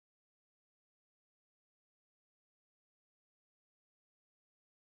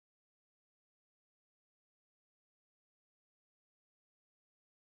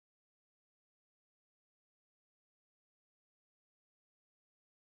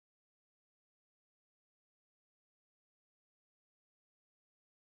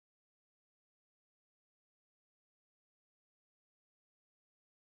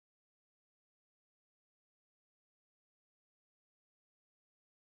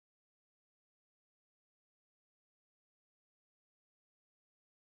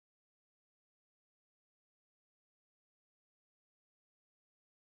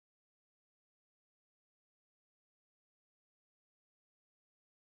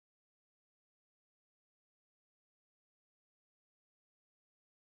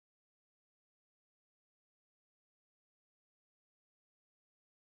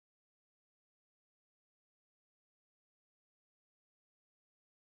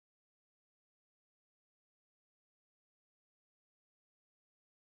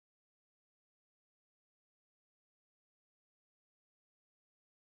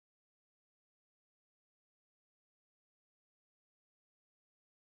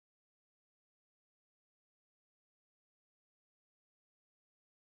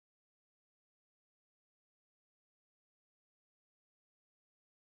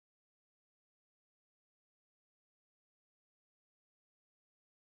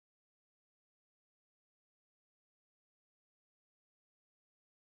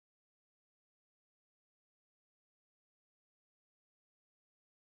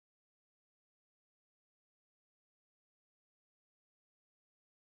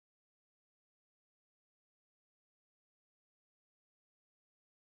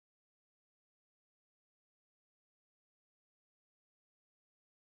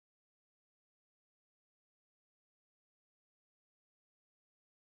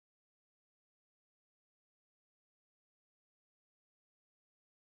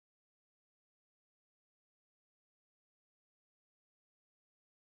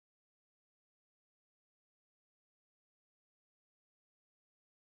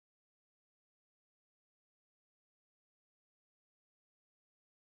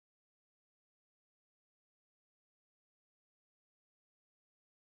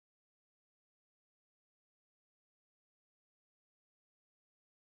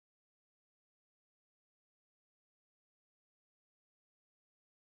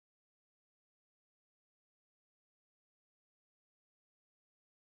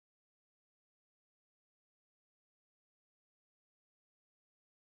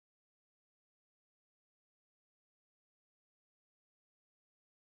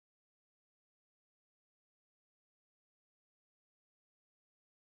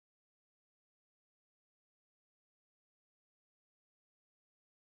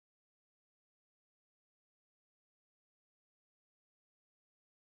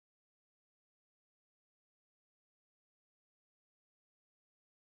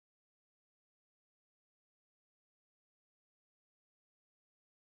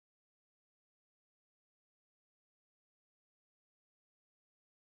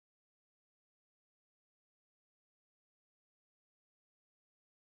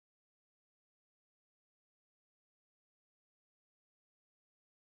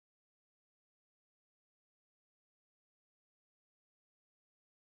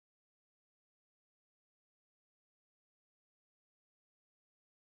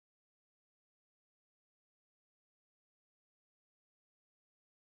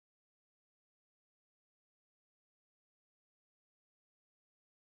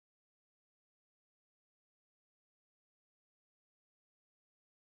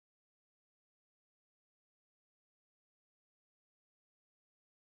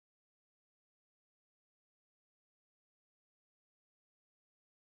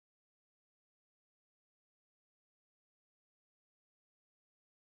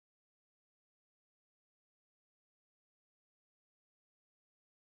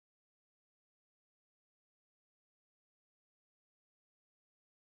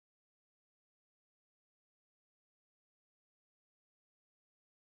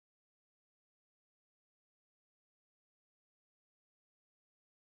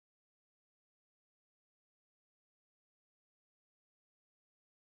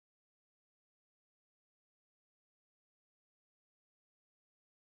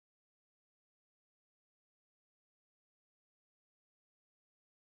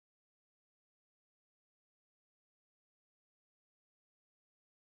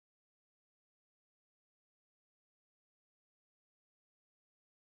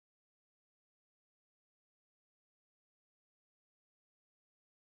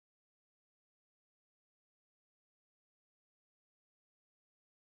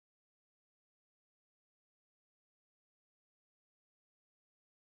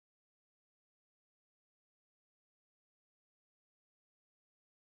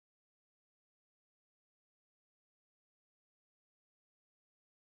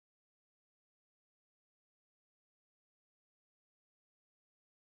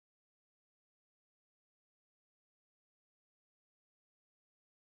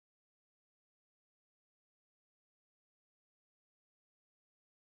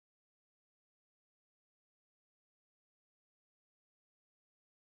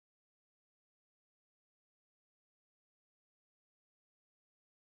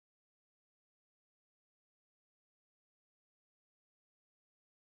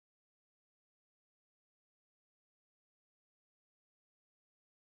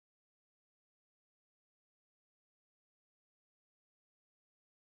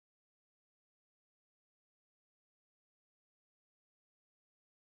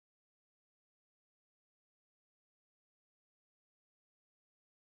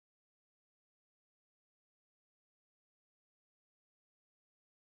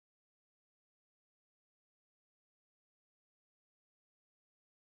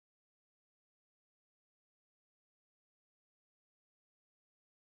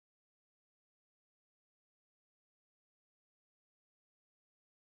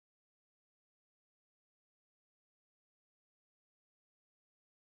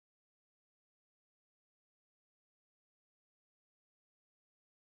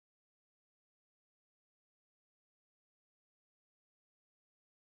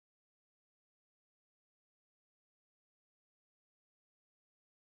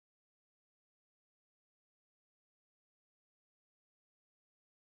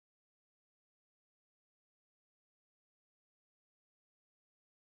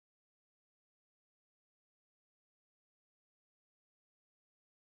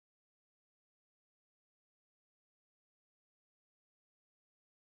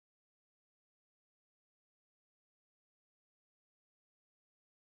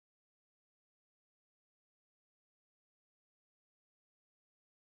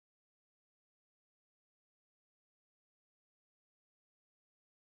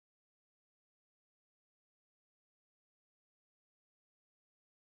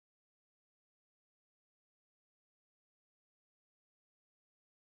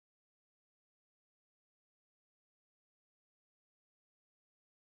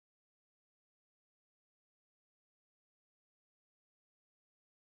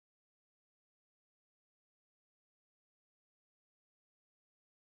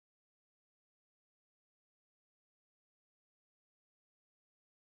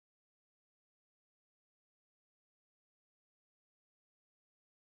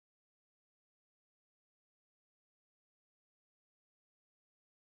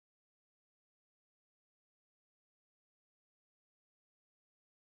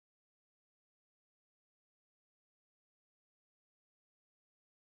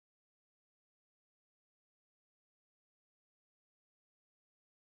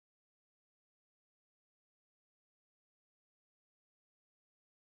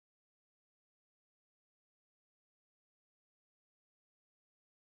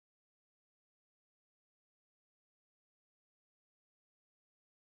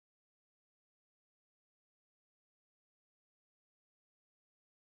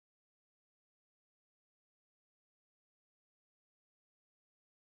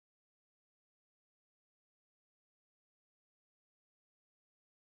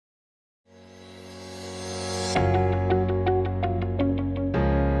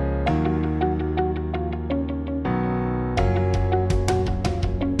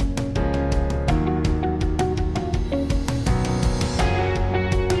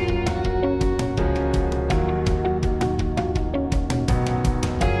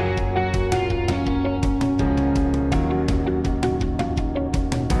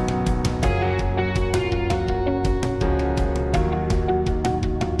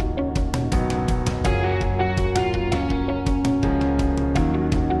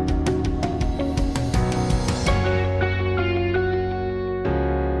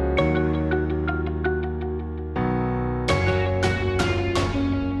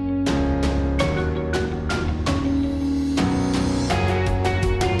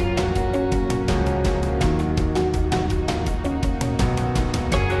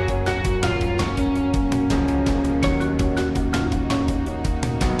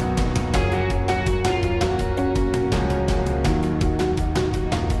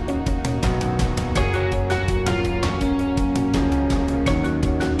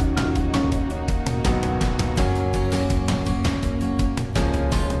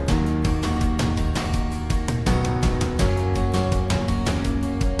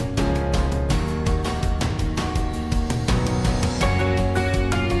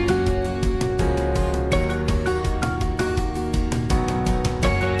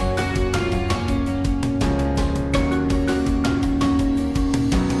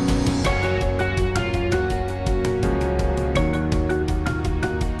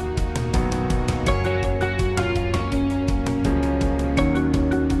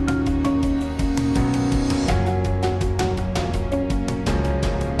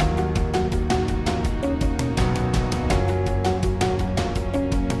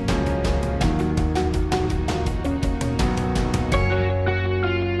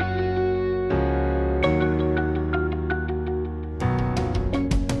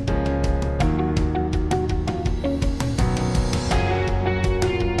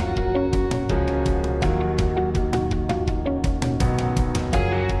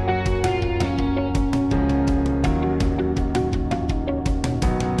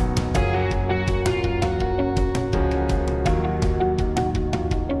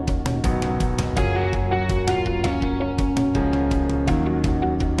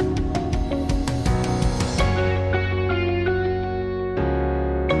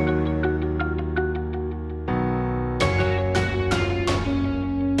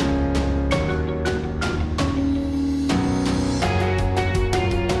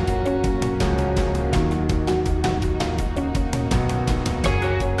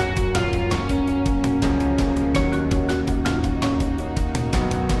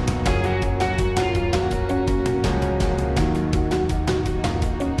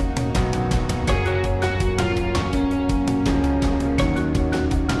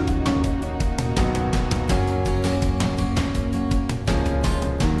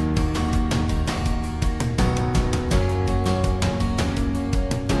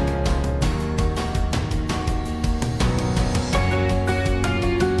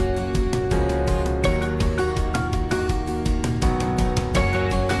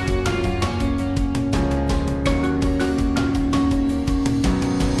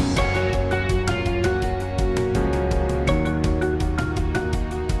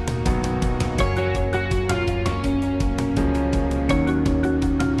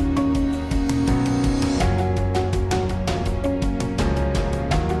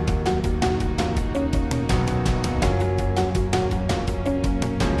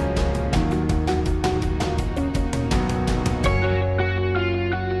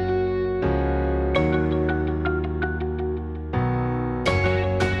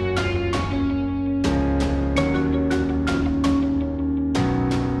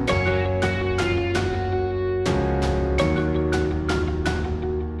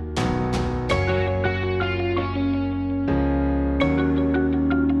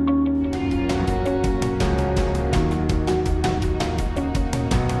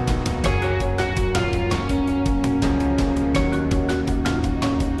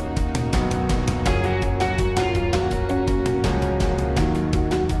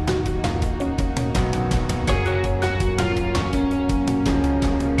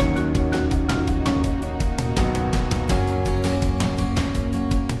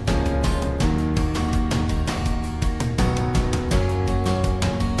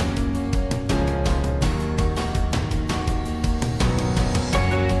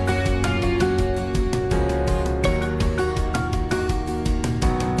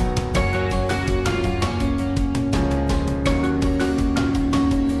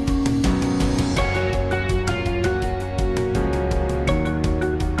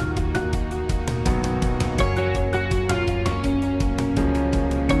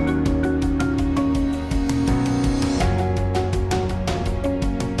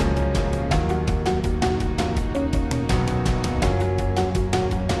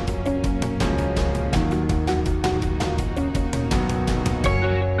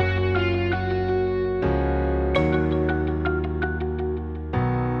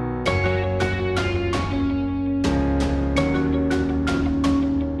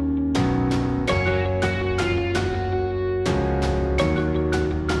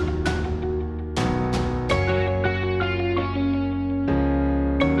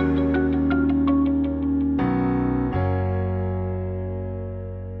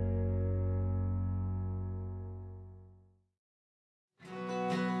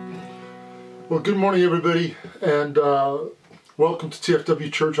Well, good morning, everybody, and welcome to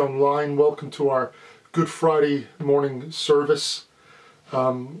TFW Church Online. Welcome to our Good Friday morning service.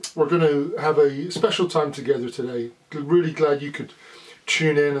 We're going to have a special time together today. Really glad you could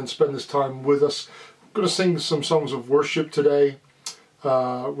tune in and spend this time with us. We're going to sing some songs of worship today.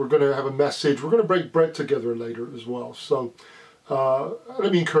 We're going to have a message. We're going to break bread together later as well. So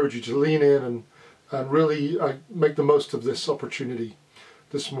let me encourage you to lean in and really make the most of this opportunity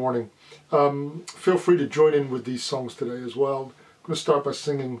this morning. Feel free to join in with these songs today as well. I'm going to start by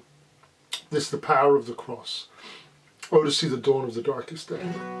singing this, The Power of the Cross. Oh, to see the dawn of the darkest day.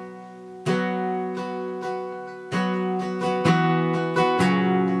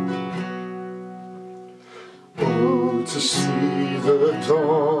 Oh, to see the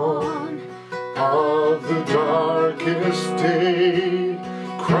dawn of the darkest day,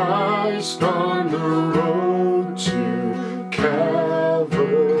 Christ on the road to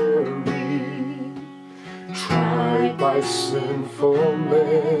Calvary, tried by sinful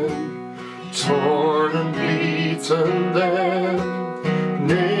men, torn and beaten, then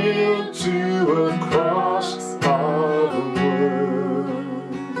nailed to a cross of wood.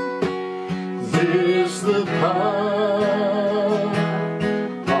 This the power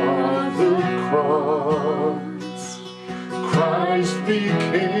of the cross. Christ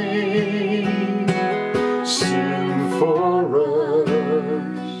became sin for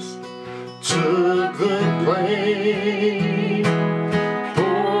us, took the blame,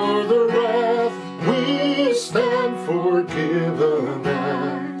 for the wrath we stand forgiven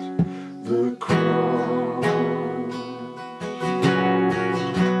at the cross.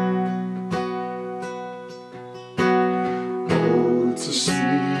 Oh, to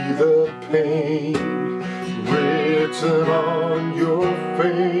see the pain written on your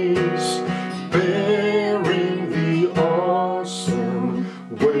face, bearing the awesome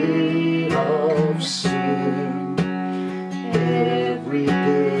weight of sin. Every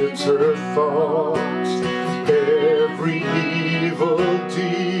bitter thought, every evil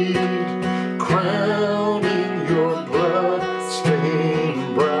deed, crowning your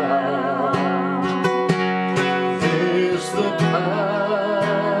blood-stained brow. This the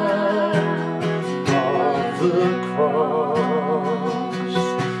power of the cross.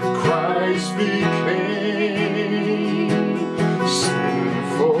 Christ became sin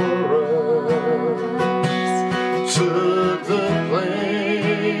for us, took the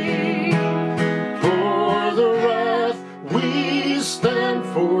blame, for the wrath we stand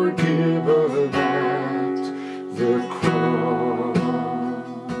forgiven at the cross.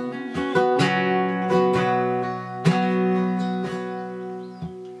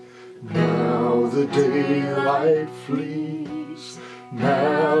 Now the daylight flees,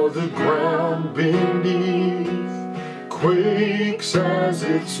 now the ground beneath quakes as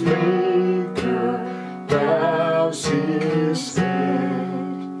its maker bows his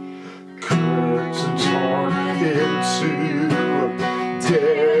head. Curtain torn in two,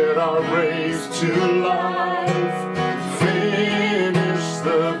 dead are raised to life. Finish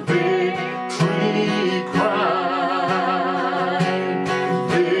the victory cry.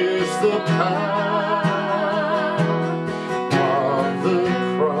 This the power of the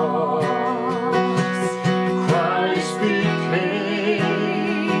cross. Christ became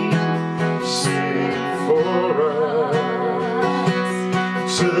sin for us,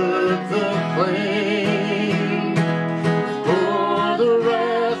 took the blame, for the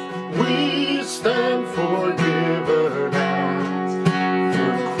wrath we stand forgiven at the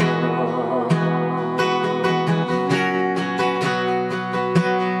cross.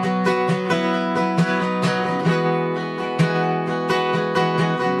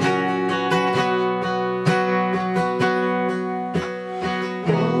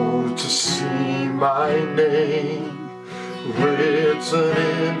 Oh, to see my name written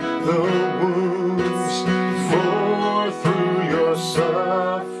in the wounds, for through your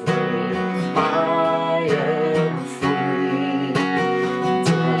suffering I am free.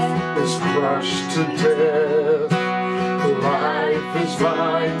 Death is crushed to death, life is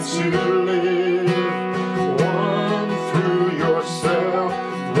mine to live, won through your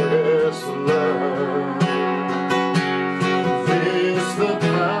selfless love. This the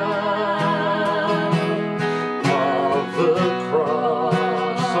power of the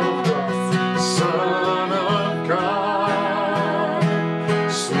cross, Son of God,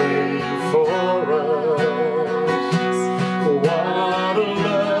 slain for us. What a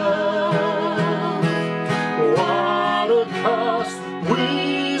love, what a cost we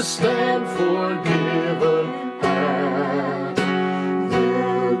stand for.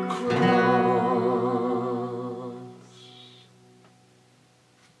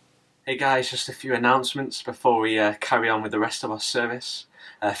 Hey guys, just a few announcements before we carry on with the rest of our service.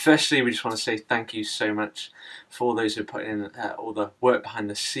 Firstly, we just want to say thank you so much for all those who put in all the work behind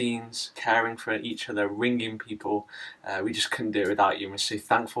the scenes, caring for each other, ringing people. We just couldn't do it without you, and we're so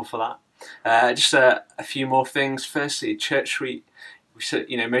thankful for that. Just a few more things. Firstly, Church Suite.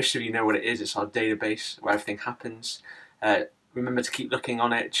 Most of you know what it is. It's our database where everything happens. Remember to keep looking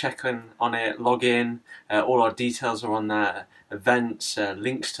on it, check on it, log in. All our details are on there. Events,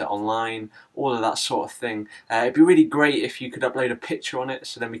 links to online, all of that sort of thing. It'd be really great if you could upload a picture on it,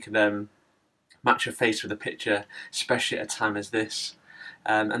 so then we could match your face with a picture, especially at a time as this.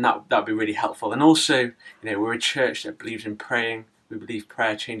 And that'd be really helpful. And also, we're a church that believes in praying. We believe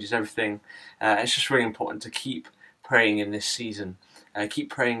prayer changes everything. It's just really important to keep praying in this season. Keep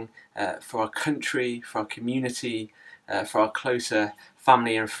praying for our country, for our community, for our closer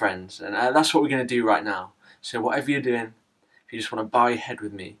family and friends. And that's what we're going to do right now. So whatever you're doing, if you just want to bow your head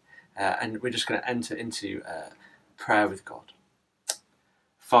with me, and we're just going to enter into prayer with God.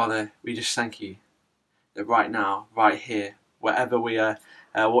 Father, we just thank you that right now, right here, wherever we are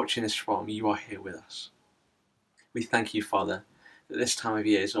watching this from, you are here with us. We thank you, Father, that this time of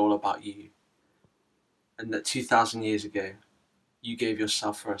year is all about you, and that 2,000 years ago, you gave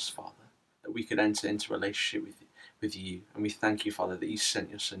yourself for us, Father, that we could enter into a relationship with you. And we thank you, Father, that you sent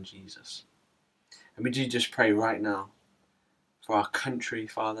your Son, Jesus. And we do just pray right now for our country,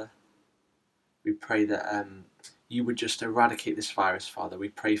 Father. We pray that you would just eradicate this virus, Father. We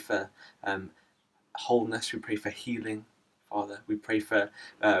pray for wholeness. We pray for healing, Father. We pray for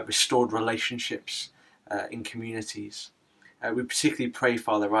restored relationships in communities. We particularly pray,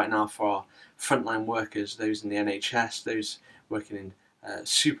 Father, right now for our frontline workers, those in the NHS, those working in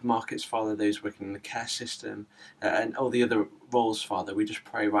supermarkets, Father, those working in the care system, and all the other roles, Father. We just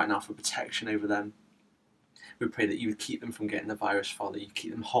pray right now for protection over them. We pray that you would keep them from getting the virus, Father. You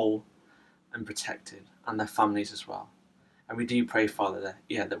keep them whole and protected, and their families as well. And we do pray, Father,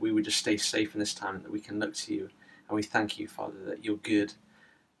 that we would just stay safe in this time, and that we can look to you. And we thank you, Father, that you're good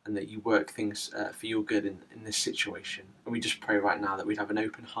and that you work things for your good in this situation. And we just pray right now that we'd have an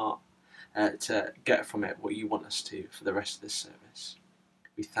open heart to get from it what you want us to for the rest of this service.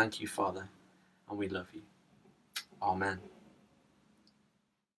 We thank you, Father, and we love you. Amen.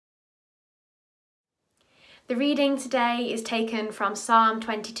 The reading today is taken from Psalm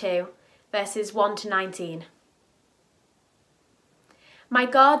 22, verses 1 to 19. My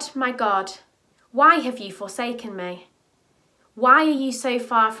God, why have you forsaken me? Why are you so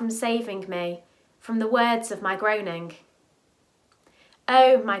far from saving me from the words of my groaning?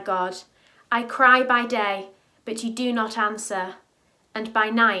 Oh, my God, I cry by day, but you do not answer, and by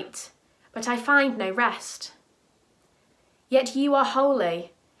night, but I find no rest. Yet you are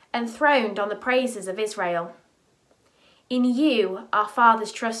holy, enthroned on the praises of Israel. In you our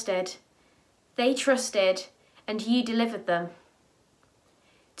fathers trusted. They trusted, and you delivered them.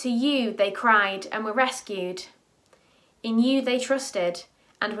 To you they cried and were rescued. In you they trusted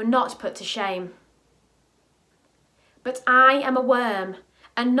and were not put to shame. But I am a worm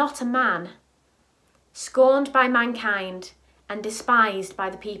and not a man, scorned by mankind and despised by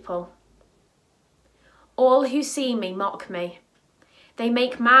the people. All who see me mock me. They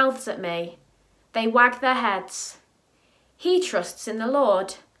make mouths at me. They wag their heads. He trusts in the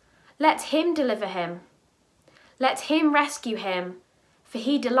Lord. Let him deliver him. Let him rescue him, for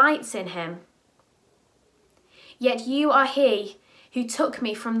he delights in him. Yet you are he who took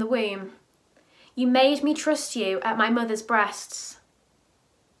me from the womb. You made me trust you at my mother's breasts.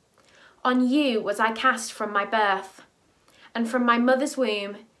 On you was I cast from my birth, and from my mother's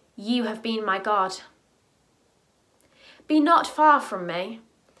womb you have been my God. Be not far from me,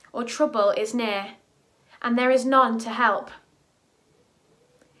 or trouble is near, and there is none to help.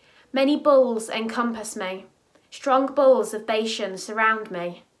 Many bulls encompass me, strong bulls of Bashan surround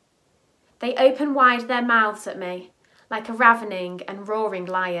me. They open wide their mouths at me, like a ravening and roaring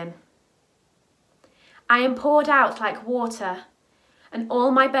lion. I am poured out like water, and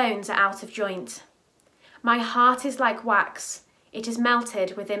all my bones are out of joint. My heart is like wax, it is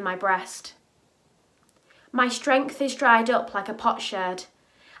melted within my breast. My strength is dried up like a potsherd,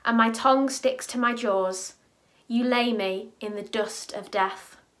 and my tongue sticks to my jaws. You lay me in the dust of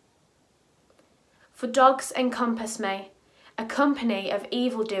death. For dogs encompass me, a company of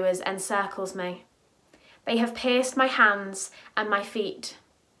evildoers encircles me. They have pierced my hands and my feet.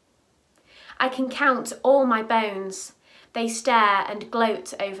 I can count all my bones. They stare and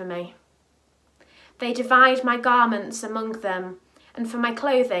gloat over me. They divide my garments among them, and for my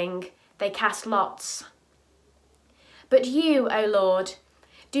clothing they cast lots. But you, O Lord,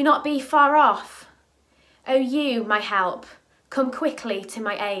 do not be far off. O you, my help, come quickly to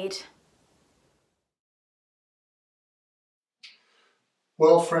my aid.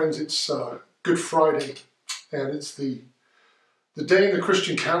 Well, friends, it's Good Friday, and it's the day in the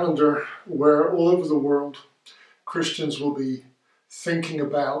Christian calendar where all over the world Christians will be thinking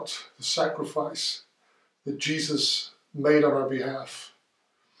about the sacrifice that Jesus made on our behalf.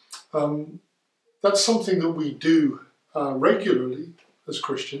 That's something that we do regularly as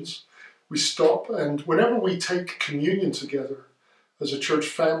Christians. We stop, and whenever we take communion together as a church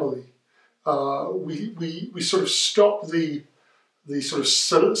family, we sort of stop the sort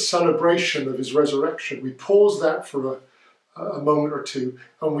of celebration of his resurrection. We pause that for a moment or two,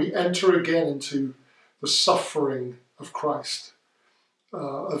 and we enter again into the suffering of Christ,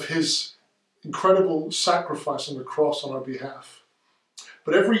 of his incredible sacrifice on the cross on our behalf.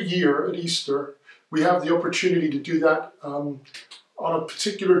 But every year at Easter, we have the opportunity to do that on a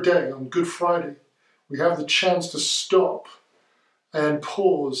particular day, on Good Friday. We have the chance to stop and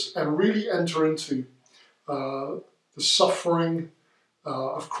pause and really enter into the suffering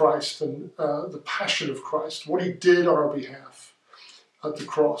of Christ and the passion of Christ, what he did on our behalf at the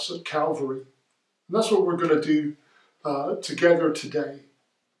cross, at Calvary. And that's what we're going to do together today.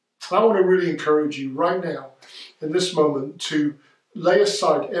 I want to really encourage you right now, in this moment, to lay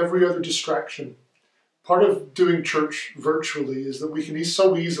aside every other distraction. Part of doing church virtually is that we can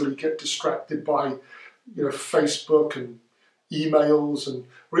so easily get distracted by, Facebook and emails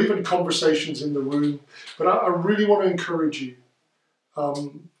or even conversations in the room. But I really want to encourage you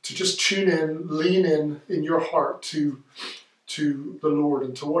to just tune in, lean in your heart to the Lord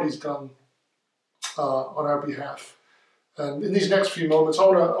and to what he's done on our behalf. And in these next few moments, I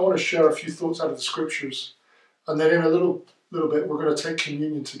want to share a few thoughts out of the scriptures, and then in a little bit, we're going to take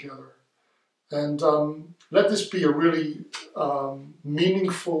communion together. And let this be a really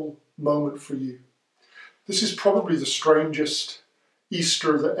meaningful moment for you. This is probably the strangest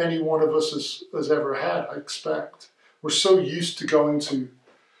Easter that any one of us has ever had, I expect. We're so used to going to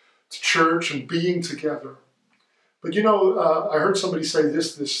church and being together. But I heard somebody say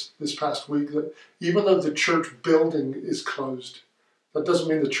this past week, that even though the church building is closed, that doesn't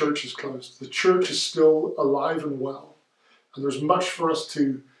mean the church is closed. The church is still alive and well. And there's much for us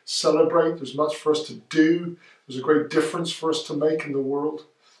to celebrate. There's much for us to do. There's a great difference for us to make in the world.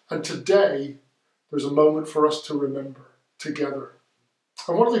 And today, there's a moment for us to remember together.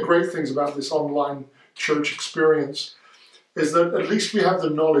 And one of the great things about this online church experience is that at least we have the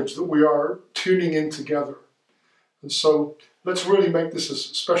knowledge that we are tuning in together. And so let's really make this as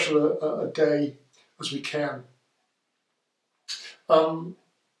special a day as we can. In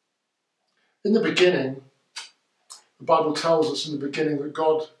the beginning, the Bible tells us in the beginning that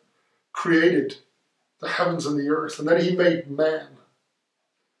God created the heavens and the earth, and then he made man.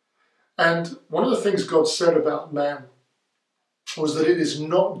 And one of the things God said about man was that it is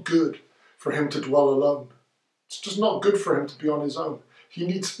not good for him to dwell alone. It's just not good for him to be on his own. He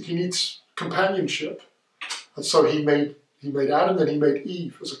needs companionship. And so he made Adam, and he made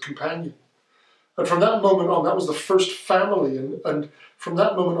Eve as a companion. And from that moment on, that was the first family. And from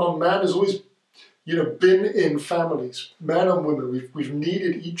that moment on, man has always, been in families, men and women. We've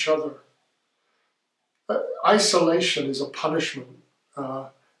needed each other. Isolation is a punishment.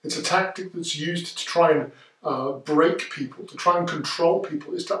 It's a tactic that's used to try and break people, to try and control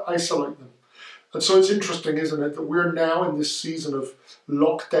people, is to isolate them. And so it's interesting, isn't it, that we're now in this season of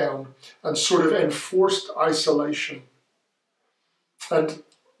lockdown and sort of enforced isolation. And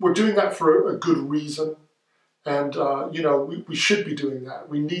we're doing that for a good reason. And, we should be doing that.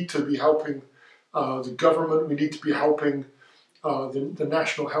 We need to be helping the government. We need to be helping the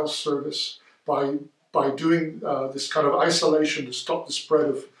National Health Service by doing this kind of isolation to stop the spread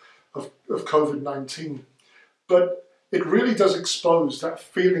of COVID-19. But it really does expose that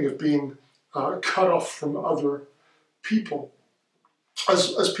feeling of being cut off from other people.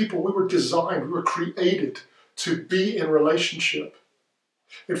 As people, we were designed, we were created to be in relationship.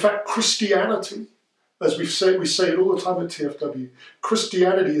 In fact, Christianity, as we say it all the time at TFW,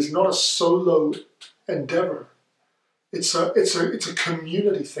 Christianity is not a solo endeavor. It's a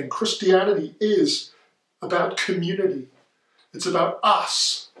community thing. Christianity is about community. It's about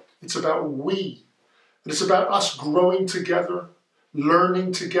us. It's about we. And it's about us growing together,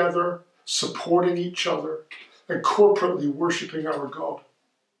 learning together, supporting each other, and corporately worshiping our God.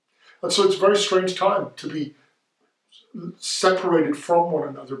 And so it's a very strange time to be separated from one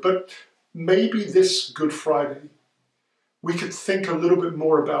another. But maybe this Good Friday, we could think a little bit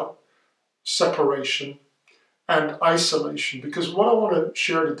more about separation and isolation. Because what I want to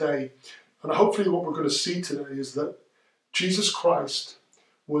share today, and hopefully what we're going to see today, is that Jesus Christ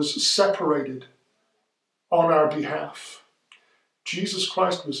was separated on our behalf. Jesus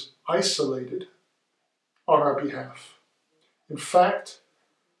Christ was isolated on our behalf. In fact,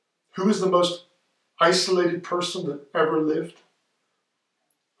 who is the most isolated person that ever lived?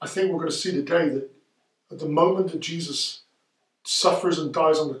 I think we're going to see today that at the moment that Jesus suffers and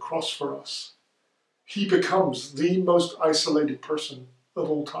dies on the cross for us, he becomes the most isolated person of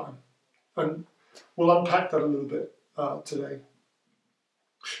all time. And we'll unpack that a little bit today.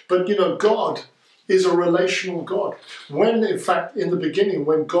 But God is a relational God. When, in fact, in the beginning,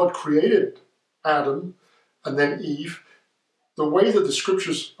 when God created Adam and then Eve, the way that the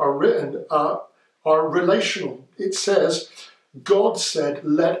scriptures are written are relational. It says, God said,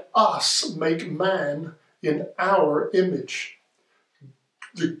 let us make man in our image.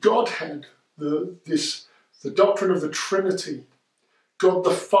 The Godhead, the doctrine of the Trinity, God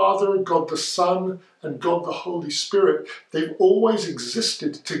the Father, God the Son, and God the Holy Spirit, they've always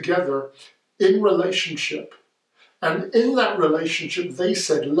existed together in relationship. And in that relationship, they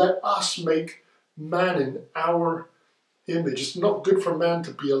said, let us make man in our image. It's not good for man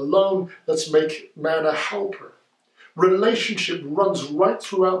to be alone. Let's make man a helper. Relationship runs right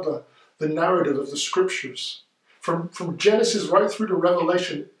throughout the narrative of the scriptures. From Genesis right through to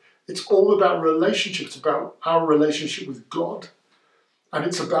Revelation, it's all about relationship. It's about our relationship with God. And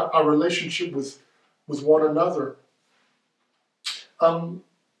it's about our relationship with one another.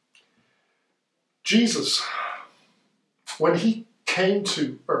 Jesus, when he came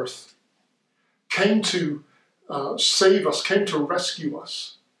to earth, came to save us, came to rescue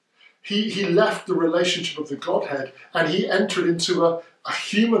us, he left the relationship of the Godhead and he entered into a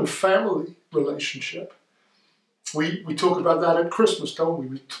human family relationship. We talk about that at Christmas, don't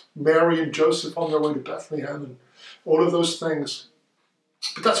we? Mary and Joseph on their way to Bethlehem and all of those things.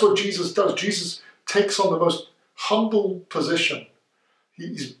 But that's what Jesus does. Jesus takes on the most humble position.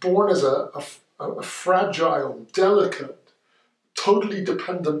 He's born as a fragile, delicate, totally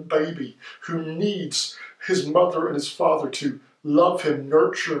dependent baby who needs his mother and his father to love him,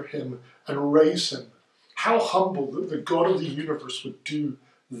 nurture him, and raise him. How humble that the God of the universe would do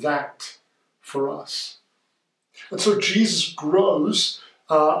that for us. And so Jesus grows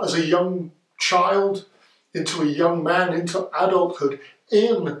as a young child into a young man, into adulthood,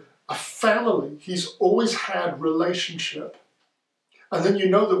 in a family. He's always had relationship. And then you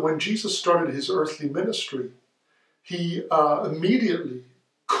know that when Jesus started his earthly ministry, he immediately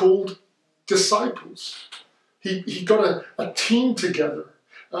called disciples. He got a team together.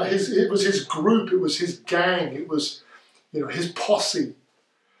 It was his group, it was his gang, it was his posse.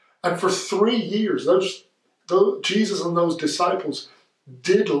 And for 3 years, Jesus and those disciples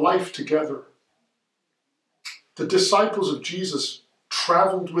did life together. The disciples of Jesus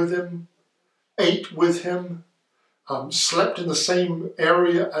traveled with him, ate with him, slept in the same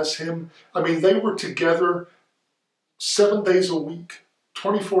area as him. I mean, they were together 7 days a week,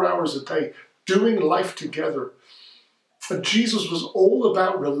 24 hours a day, doing life together. And Jesus was all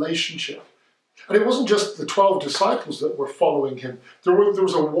about relationship. And it wasn't just the 12 disciples that were following him. There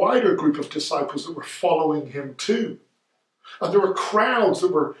was a wider group of disciples that were following him too. And there were crowds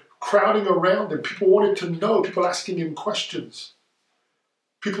that were crowding around him. People wanted to know, people asking him questions.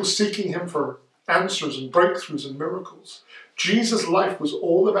 People seeking him for answers and breakthroughs and miracles. Jesus' life was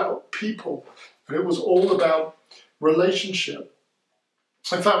all about people, and it was all about relationship.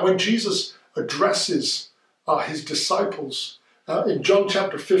 In fact, when Jesus addresses his disciples in John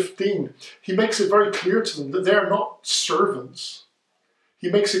chapter 15, he makes it very clear to them that they are not servants. He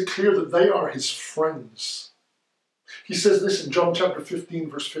makes it clear that they are his friends. He says this in John chapter 15,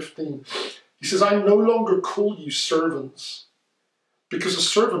 verse 15. He says, I no longer call you servants, because a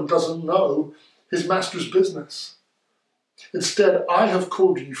servant doesn't know his master's business. Instead, I have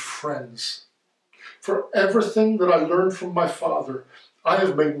called you friends. For everything that I learned from my Father, I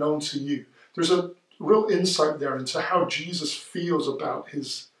have made known to you. There's a real insight there into how Jesus feels about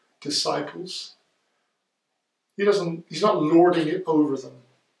his disciples. He's not lording it over them.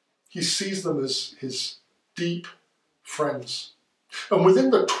 He sees them as his deep friends. And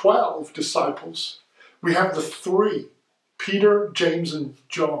within the 12 disciples, we have the 3, Peter, James, and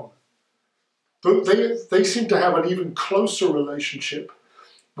John. They seem to have an even closer relationship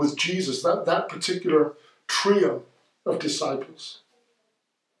with Jesus, that particular trio of disciples.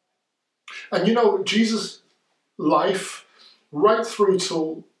 And Jesus' life, right through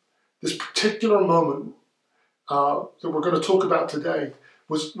till this particular moment that we're going to talk about today,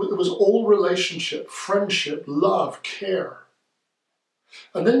 was all relationship, friendship, love, care.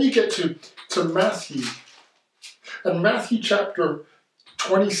 And then you get to Matthew. And Matthew chapter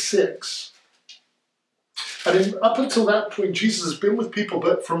 26. And up until that point, Jesus has been with people,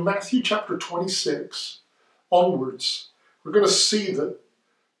 but from Matthew chapter 26 onwards, we're going to see that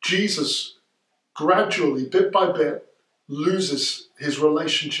Jesus gradually, bit by bit, loses his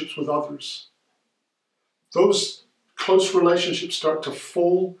relationships with others. Those close relationships start to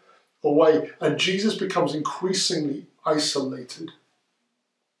fall away, and Jesus becomes increasingly isolated.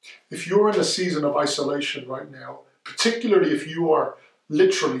 If you're in a season of isolation right now, particularly if you are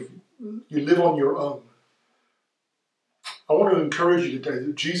literally, you live on your own, I want to encourage you today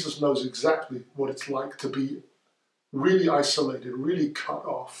that Jesus knows exactly what it's like to be really isolated, really cut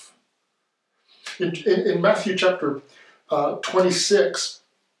off. In Matthew chapter 26,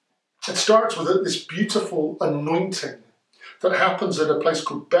 it starts with this beautiful anointing that happens at a place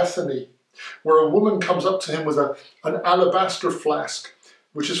called Bethany, where a woman comes up to him with an alabaster flask,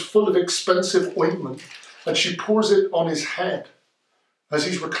 which is full of expensive ointment, and she pours it on his head as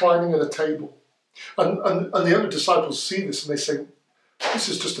he's reclining at a table. And the other disciples see this and they say, this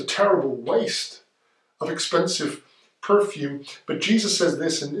is just a terrible waste of expensive perfume. But Jesus says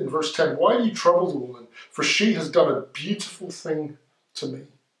this in verse 10, why do you trouble the woman? For she has done a beautiful thing to me.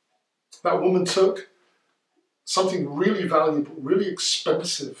 That woman took something really valuable, really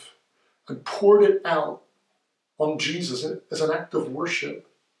expensive, and poured it out on Jesus as an act of worship.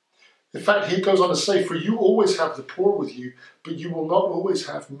 In fact, he goes on to say, for you always have the poor with you, but you will not always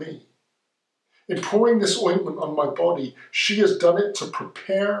have me. In pouring this ointment on my body, she has done it to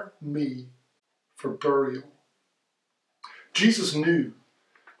prepare me for burial. Jesus knew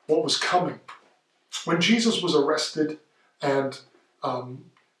what was coming. When Jesus was arrested and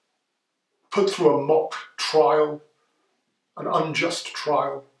put through a mock trial, an unjust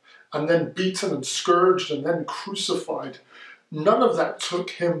trial, and then beaten and scourged and then crucified, none of that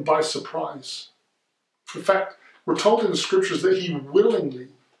took him by surprise. In fact, we're told in the scriptures that he willingly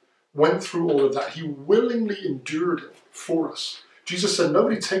went through all of that. He willingly endured it for us. Jesus said,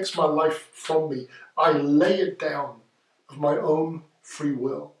 nobody takes my life from me. I lay it down of my own free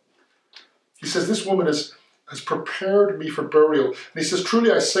will. He says, this woman has prepared me for burial. And he says,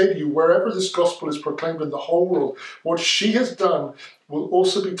 truly I say to you, wherever this gospel is proclaimed in the whole world, what she has done will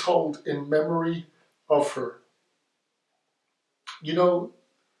also be told in memory of her. You know,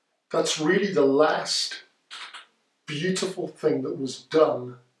 that's really the last beautiful thing that was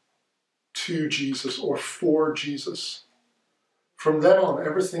done to Jesus or for Jesus. From then on,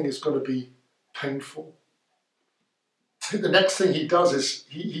 everything is going to be painful. The next thing he does is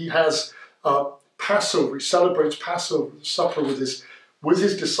he has Passover. He celebrates Passover, the supper with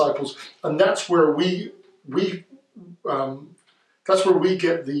his disciples, and that's where we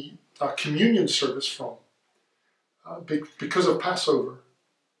get the communion service from, because of Passover.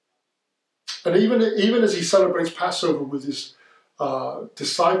 And even as he celebrates Passover with his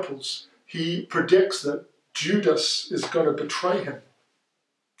disciples, he predicts that Judas is going to betray him.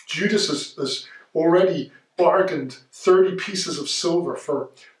 Judas has already bargained 30 pieces of silver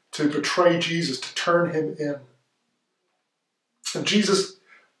to betray Jesus, to turn him in. And Jesus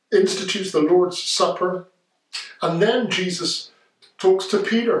institutes the Lord's Supper, and then Jesus talks to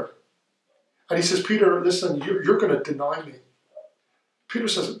Peter. And he says, Peter, listen, you're going to deny me. Peter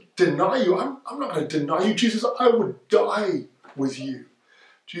says, deny you? I'm not going to deny you, Jesus. I would die with you.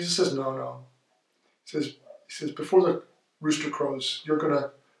 Jesus says, no. He says, before the rooster crows, you're going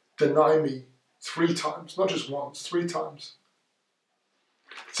to deny me 3 times, not just once, 3 times.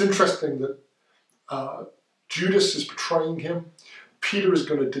 It's interesting that Judas is betraying him. Peter is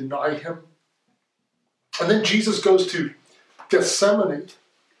going to deny him. And then Jesus goes to Gethsemane.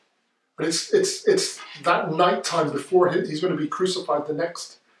 And it's that nighttime before he's going to be crucified the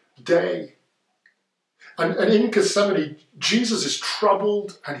next day. And in Gethsemane, Jesus is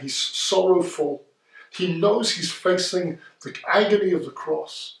troubled and he's sorrowful. He knows he's facing the agony of the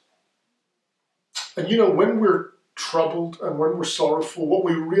cross. And you know, when we're troubled and when we're sorrowful, what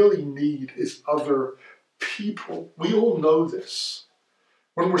we really need is other people. We all know this.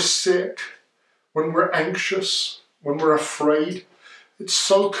 When we're sick, when we're anxious, when we're afraid, it's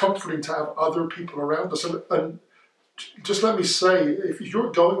so comforting to have other people around us. And just let me say, if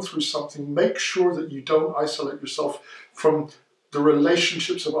you're going through something, make sure that you don't isolate yourself from the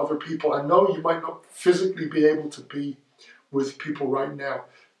relationships of other people. I know you might not physically be able to be with people right now,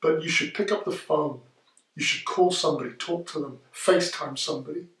 but you should pick up the phone. You should call somebody, talk to them, FaceTime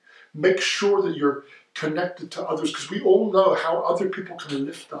somebody. Make sure that you're connected to others, because we all know how other people can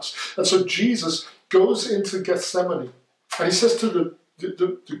lift us. And so Jesus goes into Gethsemane and he says to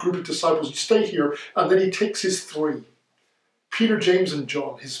the group of disciples, you stay here, and then he takes his 3, Peter, James, and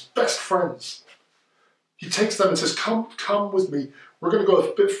John, his best friends. He takes them and says, come with me. We're going to go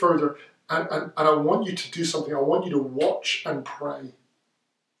a bit further, and I want you to do something. I want you to watch and pray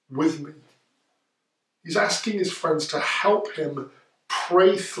with me. He's asking his friends to help him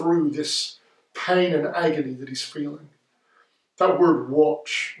pray through this pain and agony that he's feeling. That word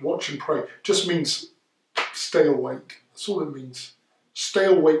watch and pray, just means stay awake. That's all it means. Stay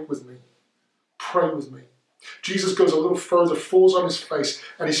awake with me. Pray with me. Jesus goes a little further, falls on his face,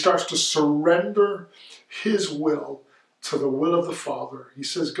 and he starts to surrender his will to the will of the Father. He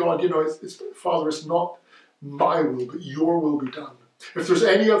says, God, Father, it's not my will, but your will be done. If there's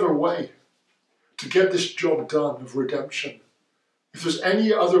any other way to get this job done of redemption, if there's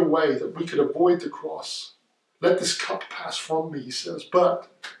any other way that we could avoid the cross, let this cup pass from me, he says. But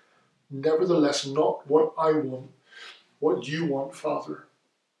nevertheless, not what I want, what you want, Father.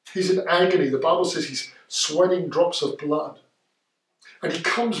 He's in agony. The Bible says he's sweating drops of blood. And he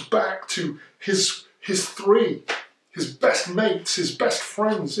comes back to his three, his best mates, his best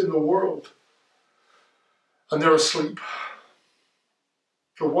friends in the world. And they're asleep.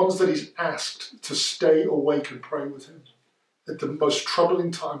 The ones that he's asked to stay awake and pray with him at the most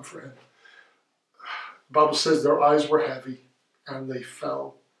troubling time for him. The Bible says their eyes were heavy and they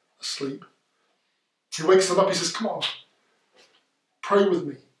fell asleep. He wakes them up, he says, come on, pray with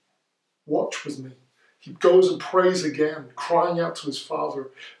me, watch with me. He goes and prays again, crying out to his Father.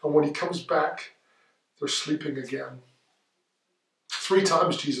 And when he comes back, they're sleeping again. 3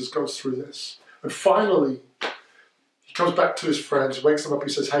 times Jesus goes through this. And finally, he comes back to his friends, wakes them up, he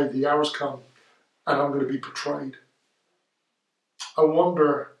says, hey, the hour's come and I'm going to be betrayed. I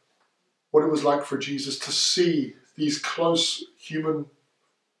wonder what it was like for Jesus to see these close human,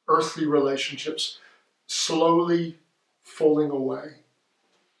 earthly relationships slowly falling away.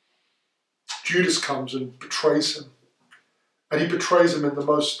 Judas comes and betrays him. And he betrays him in the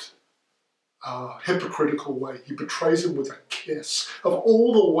most hypocritical way. He betrays him with a kiss. Of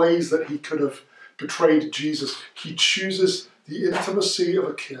all the ways that he could have betrayed Jesus, he chooses the intimacy of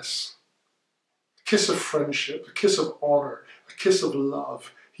a kiss of friendship, a kiss of honor, a kiss of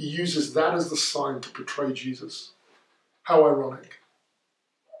love. He uses that as the sign to betray Jesus. How ironic.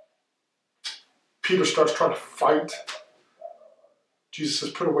 Peter starts trying to fight. Jesus says,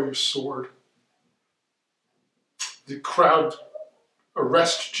 put away your sword. The crowd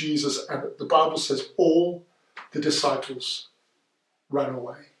arrests Jesus, and the Bible says all the disciples ran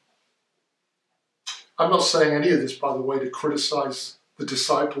away. I'm not saying any of this, by the way, to criticize the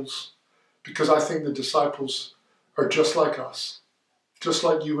disciples, because I think the disciples are just like us, just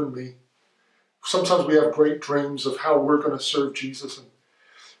like you and me. Sometimes we have great dreams of how we're going to serve Jesus and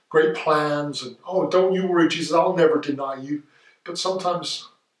great plans and, oh, don't you worry, Jesus, I'll never deny you. But sometimes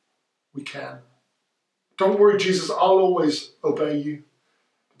we can. Don't worry, Jesus, I'll always obey you.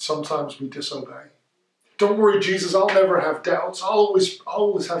 But sometimes we disobey. Don't worry, Jesus, I'll never have doubts. I'll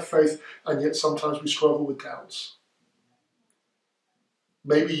always have faith. And yet sometimes we struggle with doubts.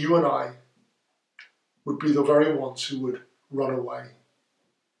 Maybe you and I would be the very ones who would run away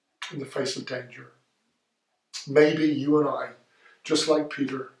in the face of danger. Maybe you and I, just like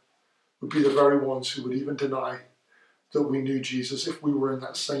Peter, would be the very ones who would even deny that we knew Jesus if we were in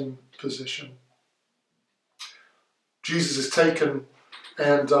that same position. Jesus is taken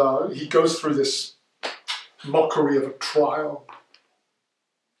and he goes through this mockery of a trial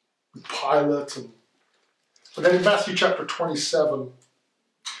with Pilate. And then in Matthew chapter 27,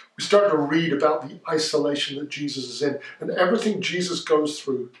 we start to read about the isolation that Jesus is in. And everything Jesus goes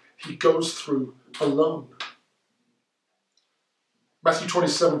through, he goes through alone. Matthew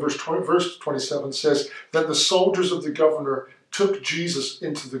 27 verse 27 says, then the soldiers of the governor took Jesus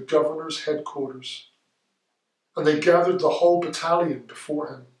into the governor's headquarters, and they gathered the whole battalion before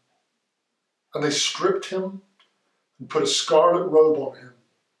him. And they stripped him and put a scarlet robe on him.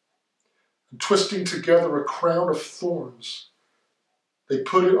 And twisting together a crown of thorns, they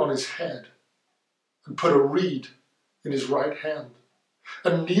put it on his head and put a reed in his right hand.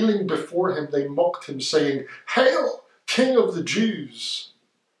 And kneeling before him, they mocked him, saying, Hail, King of the Jews!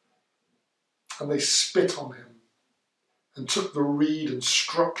 And they spit on him and took the reed and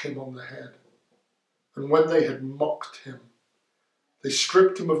struck him on the head. And when they had mocked him, they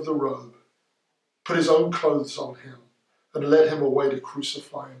stripped him of the robe, put his own clothes on him, and led him away to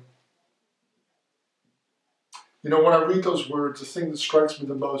crucify him. You know, when I read those words, the thing that strikes me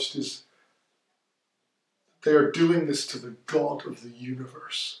the most is they are doing this to the God of the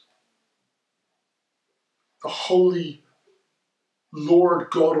universe. The holy Lord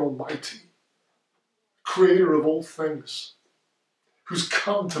God Almighty, creator of all things, who's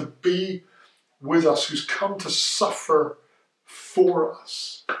come to be with us, who's come to suffer for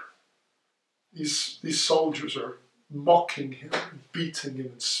us. These soldiers are mocking him, beating him,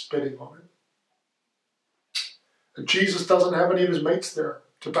 and spitting on him. And Jesus doesn't have any of his mates there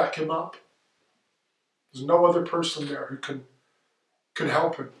to back him up. There's no other person there who can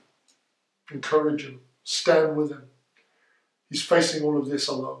help him, encourage him, stand with him. He's facing all of this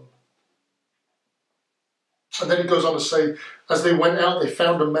alone. And then he goes on to say, as they went out, they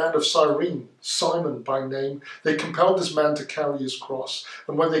found a man of Cyrene, Simon by name. They compelled this man to carry his cross.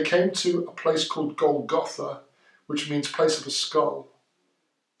 And when they came to a place called Golgotha, which means place of a skull,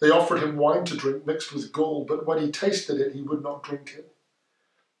 they offered him wine to drink mixed with gall, but when he tasted it, he would not drink it.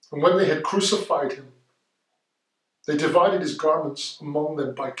 And when they had crucified him, they divided his garments among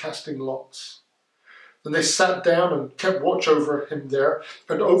them by casting lots. Then they sat down and kept watch over him there,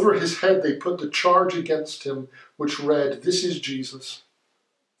 and over his head they put the charge against him, which read, "This is Jesus,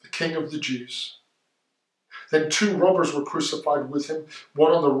 the King of the Jews." Then 2 robbers were crucified with him,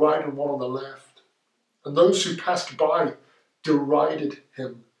 one on the right and one on the left. And those who passed by derided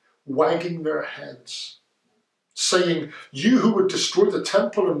him, wagging their heads, saying, "You who would destroy the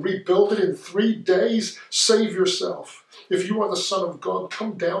temple and rebuild it in 3 days, save yourself. If you are the Son of God,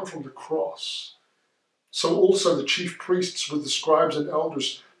 come down from the cross." So also the chief priests with the scribes and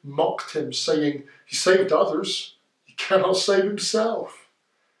elders mocked him, saying, "He saved others, he cannot save himself.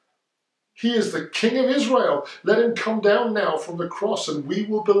 He is the King of Israel. Let him come down now from the cross and we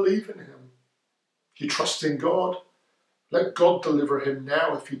will believe in him. He trusts in God. Let God deliver him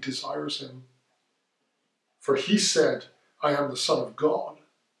now if he desires him. For he said, 'I am the Son of God.'"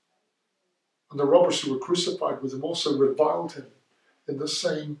 And the robbers who were crucified with him also reviled him in the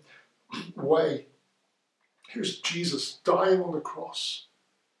same way. Here's Jesus dying on the cross.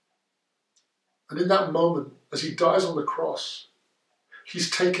 And in that moment, as he dies on the cross, he's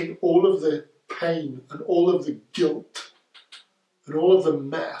taking all of the pain and all of the guilt and all of the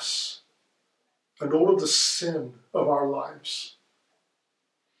mess and all of the sin of our lives.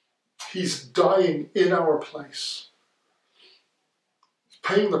 He's dying in our place. He's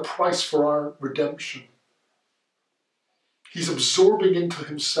paying the price for our redemption. He's absorbing into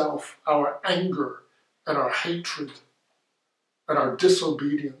himself our anger and our hatred and our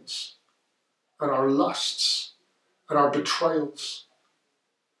disobedience and our lusts and our betrayals.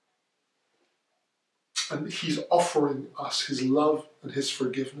 And he's offering us his love and his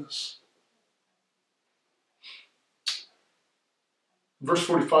forgiveness. In verse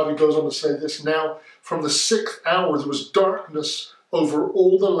 45, he goes on to say this, "Now from the 6th hour there was darkness over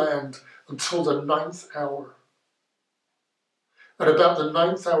all the land until the 9th hour. And about the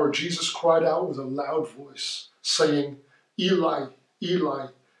 9th hour, Jesus cried out with a loud voice, saying, 'Eli, Eli,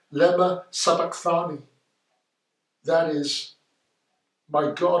 lema sabachthani?' That is,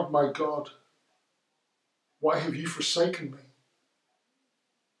 my God, why have you forsaken me?"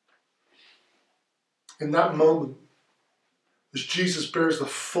 In that moment, as Jesus bears the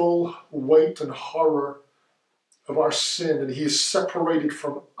full weight and horror of our sin, and he is separated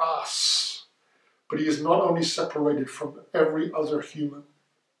from us, but he is not only separated from every other human.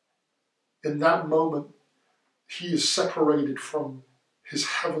 In that moment, he is separated from his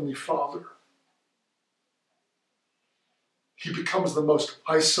heavenly Father. He becomes the most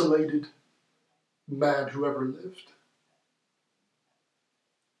isolated man who ever lived.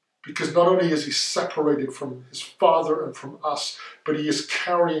 Because not only is he separated from his Father and from us, but he is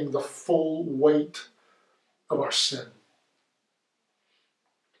carrying the full weight of our sin.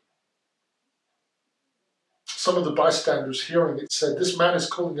 Some of the bystanders hearing it said, "This man is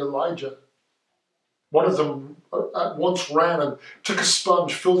calling Elijah." One of them at once ran and took a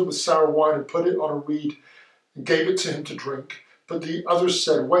sponge, filled it with sour wine, and put it on a reed and gave it to him to drink. But the others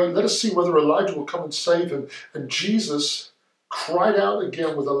said, "Wait, let us see whether Elijah will come and save him." And Jesus cried out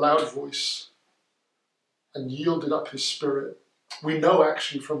again with a loud voice and yielded up his spirit. We know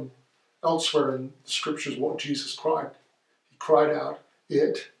actually from elsewhere in the scriptures what Jesus cried. He cried out,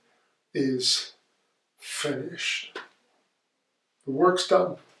 "It is finished." The work's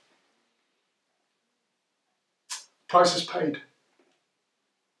done. Price is paid.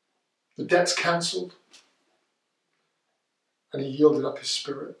 The debt's cancelled. And he yielded up his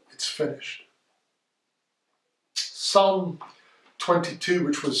spirit. It's finished. Psalm 22,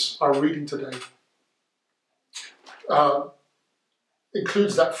 which was our reading today,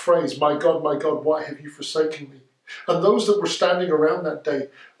 includes that phrase, my God, why have you forsaken me?" And those that were standing around that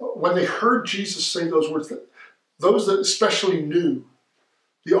day, when they heard Jesus say those words, those that especially knew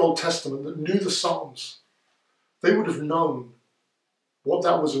the Old Testament, that knew the Psalms, they would have known what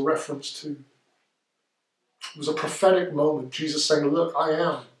that was a reference to. It was a prophetic moment. Jesus saying, "Look, I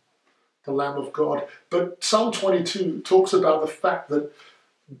am the Lamb of God." But Psalm 22 talks about the fact that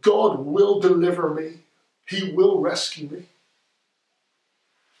God will deliver me. He will rescue me.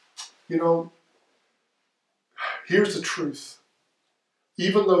 You know, here's the truth.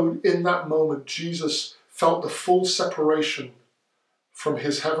 Even though in that moment Jesus felt the full separation from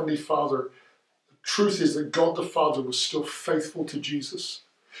his heavenly Father, the truth is that God the Father was still faithful to Jesus,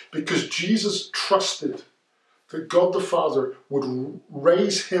 because Jesus trusted that God the Father would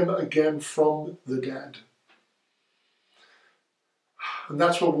raise him again from the dead. And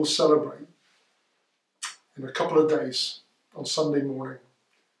that's what we'll celebrate in a couple of days on Sunday morning.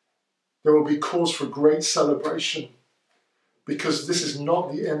 There will be cause for great celebration, because this is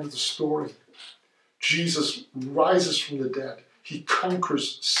not the end of the story. Jesus rises from the dead. He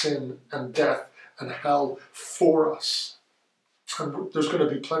conquers sin and death and hell for us. And there's going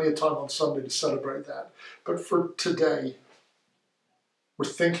to be plenty of time on Sunday to celebrate that. But for today, we're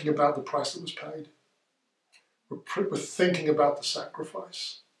thinking about the price that was paid. We're thinking about the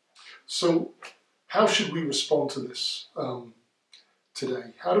sacrifice. So how should we respond to this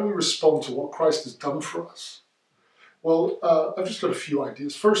today? How do we respond to what Christ has done for us? Well, I've just got a few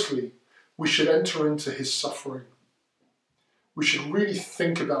ideas. Firstly, we should enter into his suffering. We should really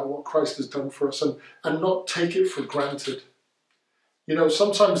think about what Christ has done for us and not take it for granted. You know,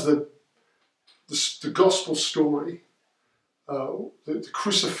 sometimes the gospel story, the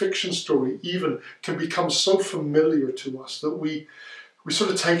crucifixion story even, can become so familiar to us that we sort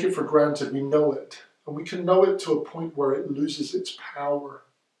of take it for granted. We know it. And we can know it to a point where it loses its power.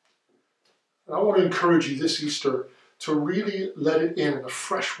 And I want to encourage you this Easter to really let it in a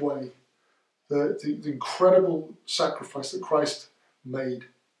fresh way. The incredible sacrifice that Christ made.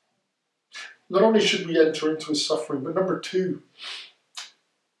 Not only should we enter into his suffering, but number two,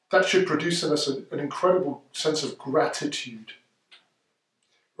 that should produce in us an incredible sense of gratitude.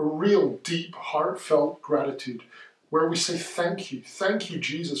 A real deep, heartfelt gratitude, where we say thank you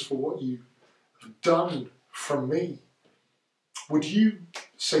Jesus, for what you have done for me. Would you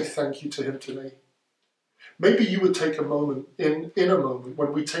say thank you to him today? Maybe you would take a moment, in a moment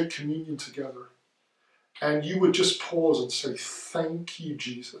when we take communion together, and you would just pause and say, thank you,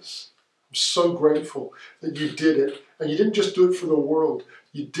 Jesus. I'm so grateful that you did it. And you didn't just do it for the world.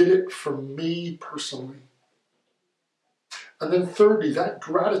 You did it for me personally. And then thirdly, that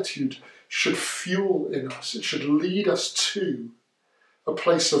gratitude should fuel in us. It should lead us to a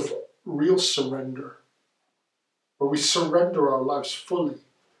place of real surrender, where we surrender our lives fully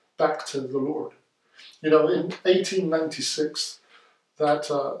back to the Lord. You know, in 1896,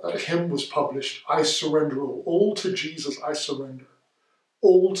 that hymn was published, I surrender all. All to Jesus I surrender.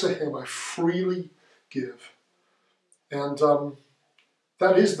 All to him I freely give. And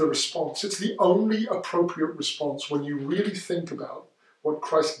that is the response. It's the only appropriate response when you really think about what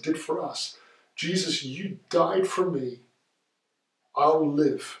Christ did for us. Jesus, you died for me. I'll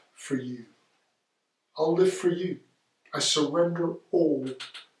live for you. I'll live for you. I surrender all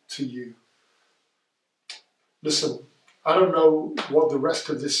to you. Listen, I don't know what the rest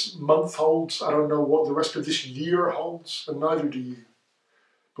of this month holds. I don't know what the rest of this year holds, and neither do you.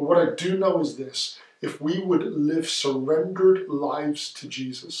 But what I do know is this: if we would live surrendered lives to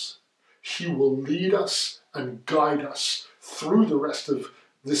Jesus, he will lead us and guide us through the rest of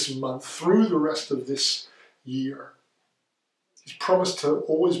this month, through the rest of this year. He's promised to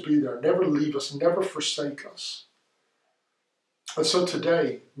always be there, never leave us, never forsake us. And so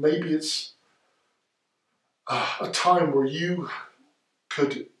today, maybe it's a time where you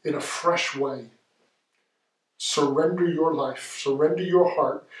could, in a fresh way, surrender your life, surrender your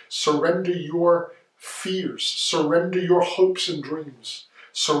heart, surrender your fears, surrender your hopes and dreams,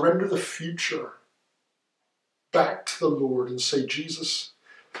 surrender the future back to the Lord and say, Jesus,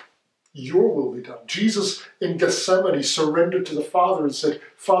 your will be done. Jesus in Gethsemane surrendered to the Father and said,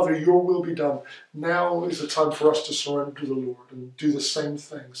 Father, your will be done. Now is the time for us to surrender to the Lord and do the same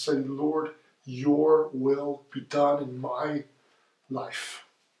thing. Say, Lord, your will be done in my life.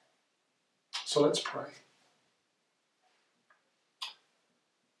 So let's pray.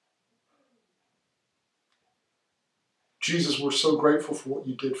 Jesus, we're so grateful for what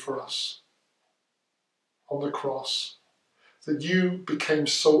you did for us on the cross, that you became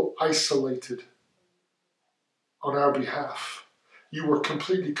so isolated on our behalf. You were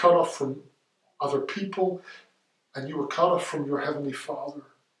completely cut off from other people, and you were cut off from your Heavenly Father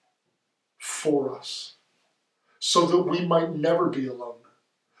for us, so that we might never be alone,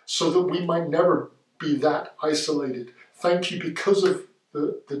 so that we might never be that isolated. Thank you because of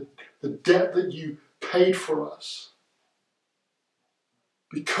the debt that you paid for us.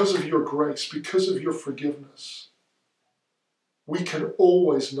 Because of your grace, because of your forgiveness, we can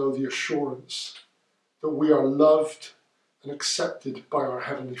always know the assurance that we are loved and accepted by our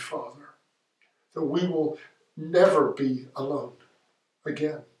Heavenly Father, that we will never be alone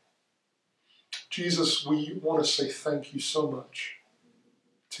again. Jesus, we want to say thank you so much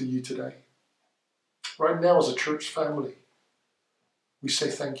to you today. right now as a church family, we say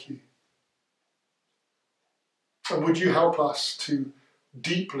thank you. And would you help us to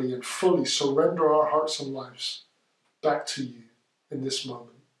deeply and fully surrender our hearts and lives back to you in this moment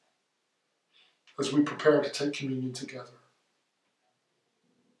as we prepare to take communion together.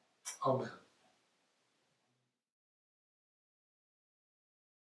 Amen.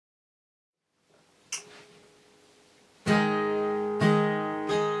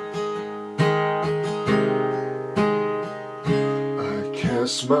 I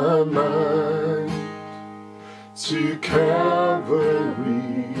cast my mind to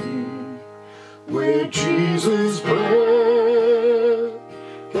Calvary, where Jesus bled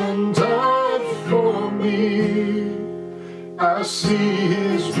and died for me. I see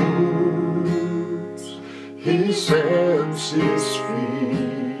his wounds, his hands, his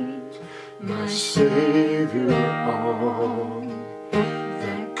feet, my Savior on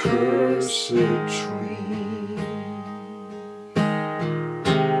that cursed tree.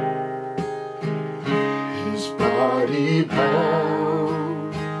 His body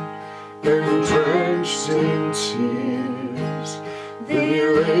bound and drenched in tears, they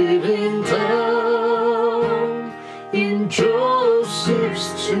laid him down in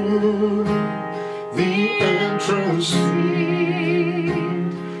Joseph's tomb, the entrance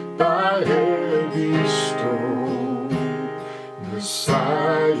sealed by heavy stone,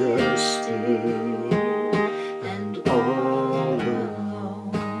 Messiah still and all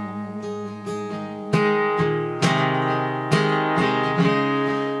alone.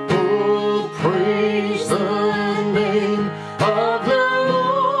 Oh, praise the name of the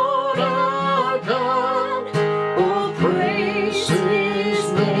Lord our God. Oh, praise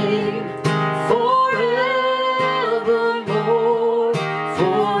his name forevermore.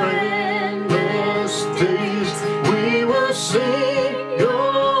 For endless days we will sing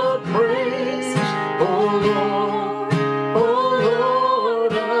your praise, oh Lord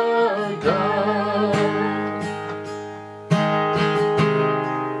our God.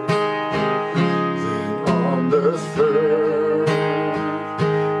 Then on the third,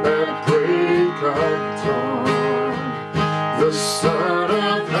 at break of dawn, the Son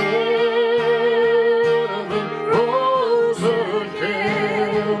of Heaven rose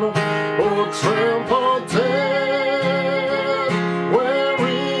again. Oh, trample death, where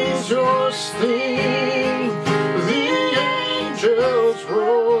is your sting? The angels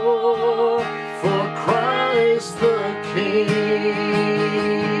roar for Christ the King.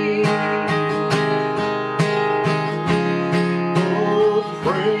 Oh,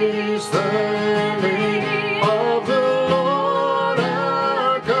 praise the name of the Lord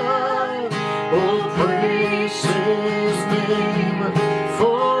our God. Oh, praise his name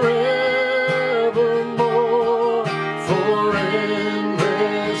forevermore. For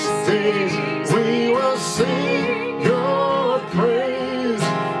endless days we will sing your praise,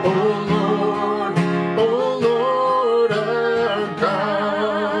 oh Lord our God.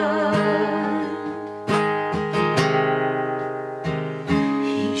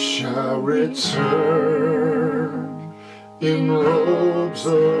 He shall return in robes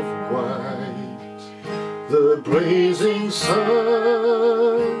of white, the blazing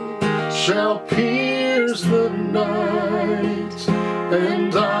sun shall pierce the night,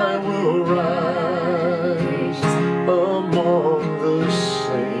 and I will rise among the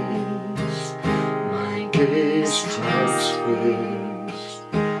saints, my gaze transfixed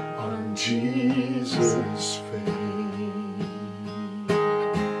on Jesus' face.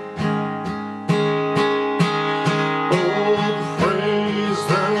 Oh, praise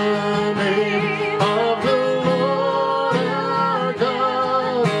the name of the Lord our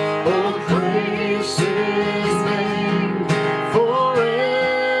God. Oh, praise his name forevermore.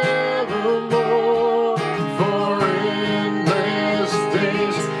 For endless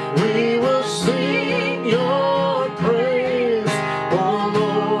days we will sing your praise, oh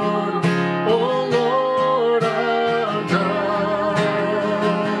Lord our God.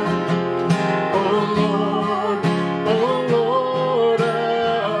 Oh Lord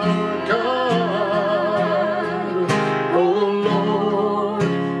our God. Oh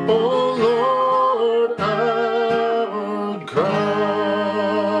Lord our God.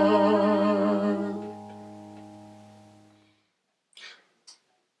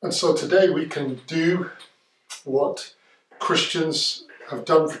 And so today we can do what Christians have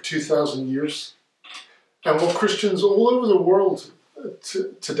done for 2,000 years, and what Christians all over the world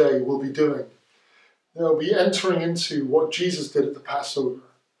today will be doing. They'll be entering into what Jesus did at the Passover,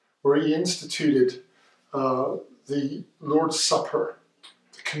 where he instituted the Lord's Supper,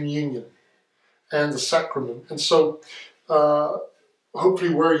 the communion, and the sacrament. And so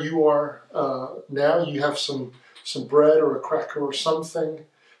Hopefully where you are now, you have some bread or a cracker or something,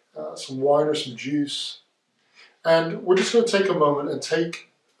 some wine or some juice. And we're just going to take a moment and take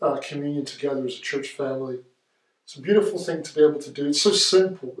communion together as a church family. It's a beautiful thing to be able to do. It's so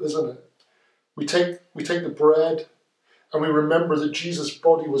simple, isn't it? We take the bread and we remember that Jesus'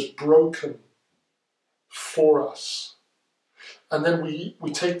 body was broken for us. And then we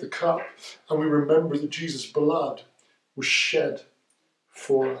take the cup and we remember that Jesus' blood was shed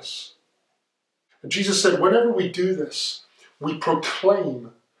for us. And Jesus said, whenever we do this, we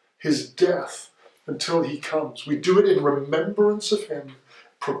proclaim his death until he comes. We do it in remembrance of him,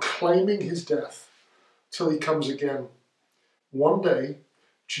 proclaiming his death till he comes again. One day,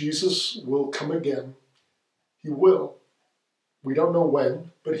 Jesus will come again. He will. We don't know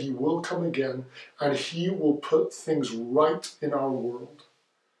when, but he will come again, and he will put things right in our world.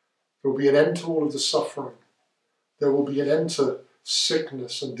 There will be an end to all of the suffering. There will be an end to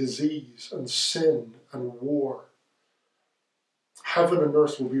sickness and disease and sin and war. Heaven and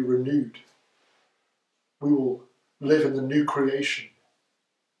earth will be renewed. We will live in the new creation.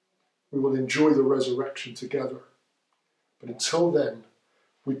 We will enjoy the resurrection together. But until then,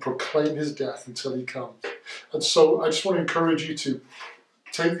 we proclaim his death until he comes. And so I just want to encourage you to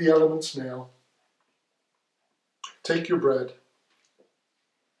take the elements now. Take your bread.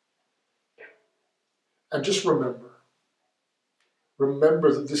 And just remember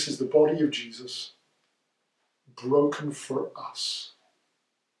that this is the body of Jesus, broken for us.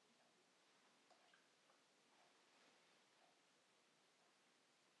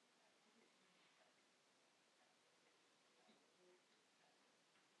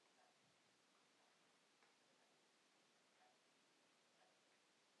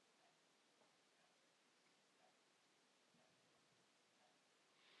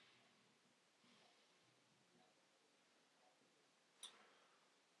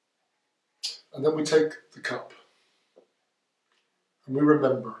 And then we take the cup and we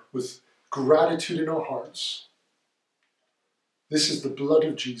remember with gratitude in our hearts, this is the blood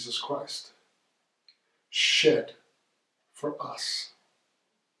of Jesus Christ shed for us.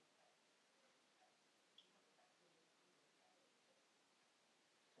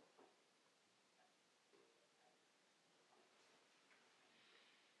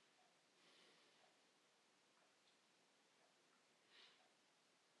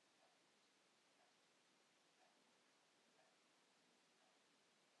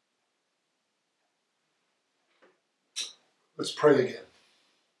 Let's pray again.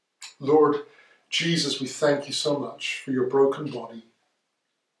 Lord Jesus, we thank you so much for your broken body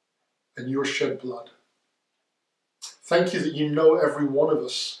and your shed blood. Thank you that you know every one of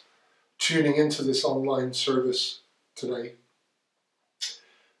us tuning into this online service today.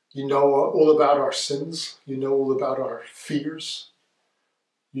 You know all about our sins. You know all about our fears.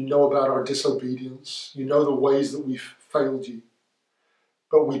 You know about our disobedience. You know the ways that we've failed you.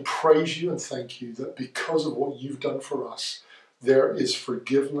 But we praise you and thank you that because of what you've done for us, there is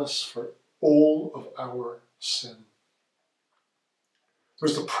forgiveness for all of our sin.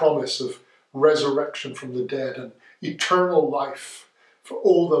 There's the promise of resurrection from the dead and eternal life for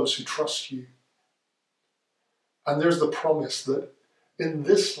all those who trust you. And there's the promise that in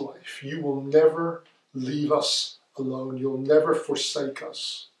this life you will never leave us alone. You'll never forsake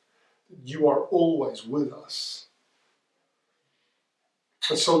us. You are always with us.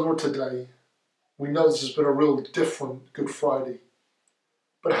 And so, Lord, today, we know this has been a real different Good Friday.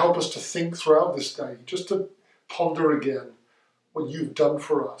 But help us to think throughout this day, just to ponder again what you've done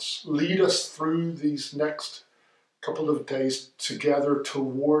for us. Lead us through these next couple of days together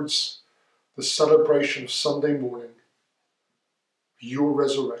towards the celebration of Sunday morning, your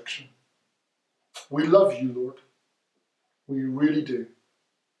resurrection. We love you, Lord. We really do.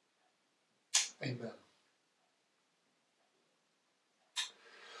 Amen.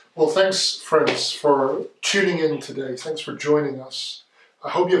 Well, thanks, friends, for tuning in today. Thanks for joining us. I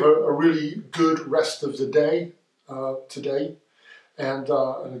hope you have a really good rest of the day today and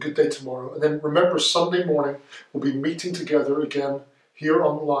a good day tomorrow. And then remember, Sunday morning, we'll be meeting together again here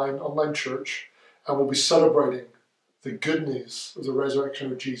online church, and we'll be celebrating the good news of the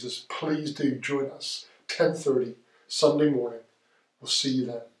resurrection of Jesus. Please do join us, 10:30 Sunday morning. We'll see you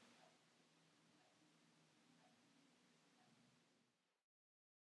then.